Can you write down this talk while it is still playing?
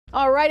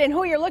All right, and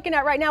who you're looking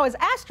at right now is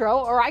Astro,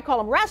 or I call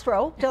him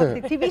Rastro,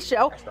 the TV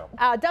show.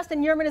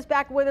 Dustin Yourman is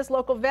back with us,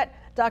 local vet.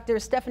 Dr.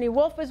 Stephanie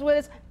Wolf is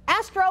with us.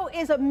 Astro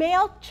is a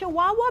male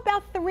Chihuahua,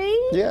 about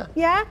 3. Yeah.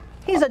 Yeah?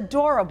 He's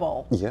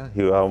adorable. Yeah,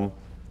 he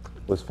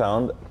was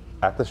found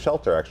at the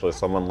shelter, actually.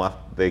 Someone left,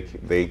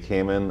 they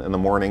came in the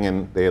morning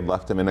and they had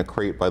left him in a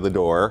crate by the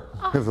door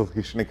with a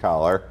leash and a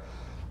collar.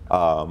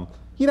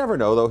 You never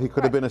know, though. He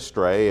could have been a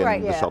stray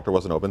and the shelter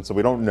wasn't open, so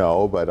we don't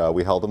know, but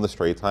we held him the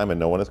straight time and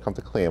no one has come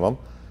to claim him.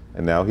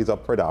 And now he's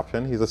up for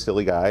adoption. He's a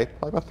silly guy,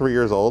 probably about 3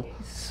 years old.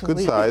 Sweet. Good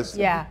size.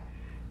 Yeah.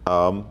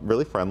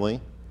 Really friendly.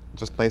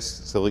 Just nice,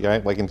 silly guy,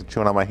 liking to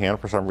chew on my hand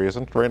for some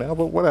reason right now,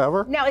 but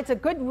whatever. Now, it's a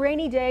good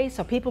rainy day,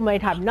 so people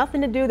might have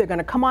nothing to do. They're going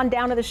to come on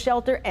down to the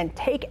shelter and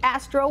take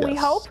Astro, we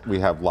hope. We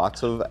have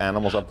lots of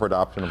animals up for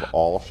adoption of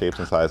all shapes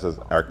and sizes.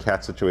 Our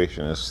cat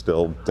situation is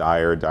still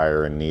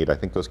dire in need. I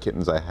think those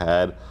kittens I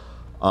had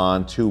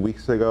on 2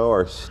 weeks ago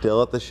are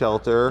still at the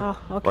shelter. Oh,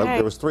 okay. Well,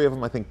 there was 3 of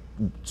them. I think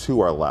 2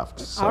 are left.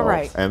 So, all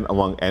right. And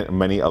among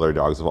many other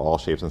dogs of all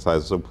shapes and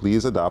sizes. So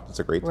please adopt. It's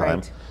a great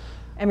time. Right.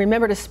 And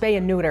remember to spay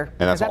and neuter.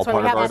 And that's all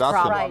part of our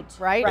adoption.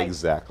 Right.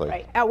 Exactly.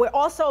 Right. We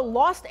also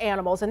lost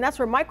animals, and that's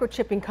where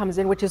microchipping comes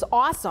in, which is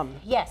awesome.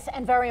 Yes,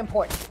 and very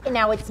important.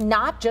 Now, it's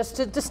not, just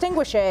to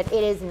distinguish it,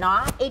 it is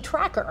not a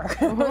tracker.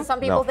 Some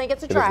people think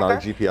it's a tracker.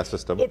 It's not a GPS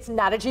system. It's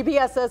not a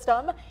GPS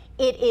system.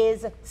 It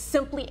is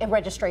simply a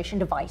registration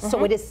device.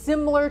 So it is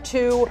similar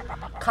to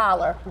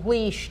collar,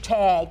 leash,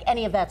 tag,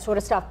 any of that sort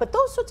of stuff. But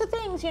those sorts of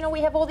things, you know, we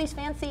have all these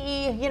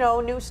fancy, you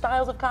know, new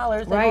styles of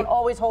collars that don't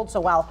always hold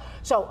so well.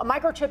 So a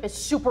microchip is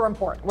super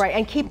important. Right,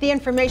 and keep the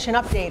information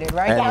updated,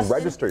 right? And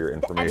register your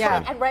information.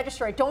 And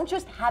register it. Don't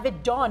just have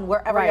it done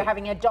wherever you're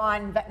having it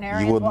done.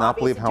 Veterinarians you will not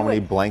believe how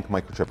many blank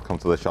microchips come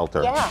to the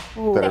shelter. Yeah,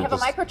 they have a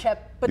microchip,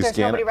 but there's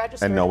nobody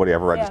registered. And nobody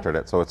ever registered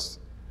it, so it's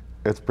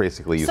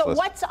basically useless. So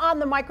what's on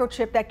the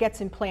microchip that gets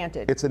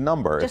implanted? It's a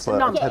number. Just a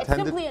number. Yeah, it's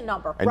simply a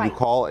number. And you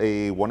call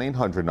a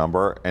 1-800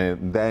 number,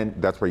 and then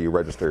that's where you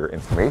register your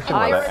information.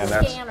 And there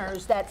are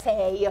scanners that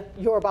say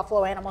your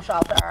Buffalo Animal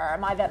Shelter,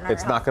 my veterinary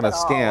It's not going to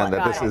scan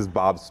that this is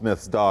Bob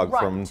Smith's dog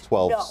from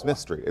 12 Smith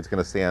Street. It's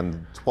going to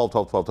scan 12,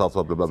 12, 12, 12,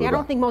 12, blah, blah, blah. See, I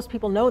don't think most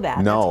people know that.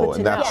 No, that's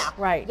good to know.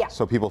 Right. Yeah.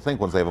 So people think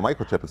once they have a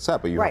microchip, it's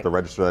set, but you have to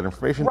register that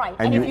information. Right.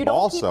 And if you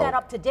don't keep that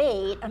up to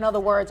date, in other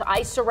words,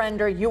 I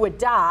surrender, you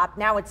adopt,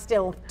 now it's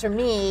still to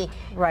me.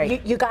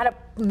 Right. You got to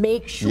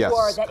make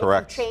sure that if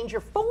you change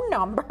your phone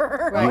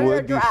number or you your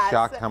would address, be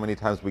shocked how many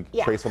times we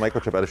trace a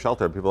microchip at a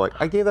shelter. People are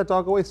like, I gave that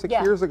dog away 6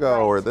 years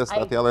ago, or this,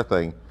 that, the other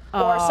thing.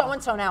 Or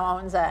so-and-so now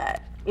owns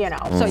it. You know,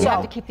 so you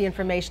have to keep the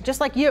information, just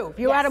like you. If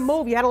you had to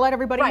move, you had to let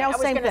everybody know. I was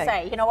same going to thing.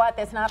 say, you know what?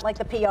 There's not like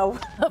the PO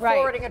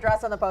forwarding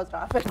address on the post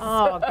office.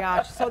 Oh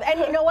gosh. So, and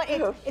you know what?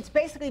 It's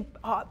basically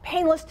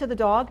painless to the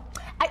dog.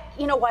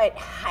 You know what?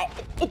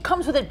 It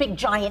comes with a big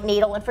giant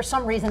needle, and for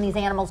some reason these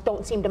animals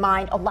don't seem to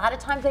mind. A lot of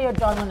times they are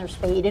done when they're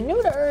spayed and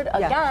neutered.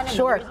 Again, and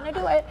the reason to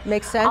do it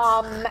makes sense.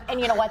 And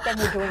you know what? Then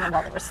you're doing them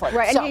while they're asleep.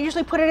 Right. And you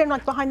usually put it in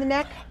like behind the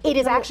neck. It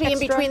is actually in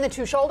between the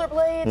 2 shoulder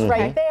blades,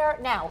 right there.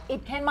 Now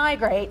it can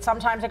migrate.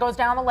 Sometimes it goes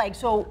down the leg.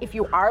 So if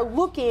you are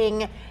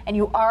looking and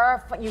you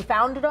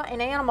found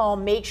an animal,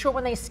 make sure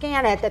when they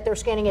scan it that they're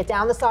scanning it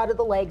down the side of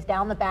the legs,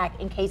 down the back,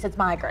 in case it's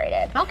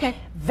migrated. Okay.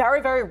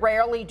 Very, very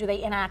rarely do they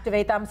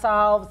inactivate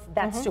themselves.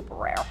 That's super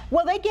rare.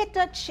 Will they get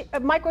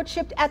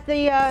microchipped at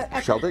the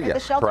shelter? At Yes, the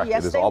shelter? correct.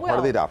 Yes, it is all part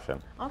of the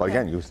adoption. But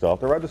again, you still have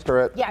to register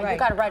it. Yeah, you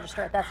got to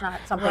register it. That's not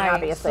something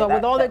obviously. So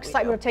with all the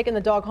excitement of taking the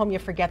dog home, you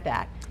forget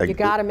that. You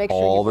got to make sure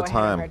you go ahead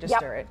and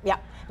register it. Yeah.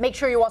 Make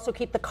sure you also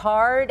keep the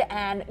card,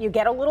 and you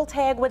get a little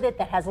tag with it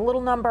that has a little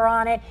number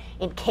on it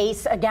in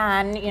case,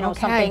 again, you know,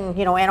 something,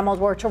 you know, animals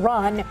were to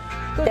run.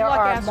 There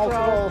are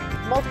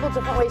multiple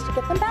different ways to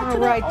get them back to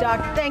them. All right,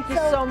 Doc. Thank you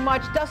so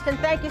much. Dustin,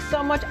 thank you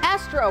so much.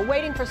 Astro,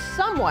 waiting for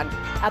someone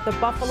at the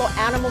Buffalo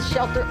Animal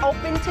Shelter,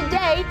 open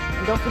today.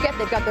 And don't forget,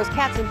 they've got those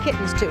cats and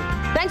kittens, too.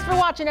 Thanks for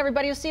watching,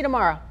 everybody. We'll see you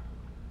tomorrow.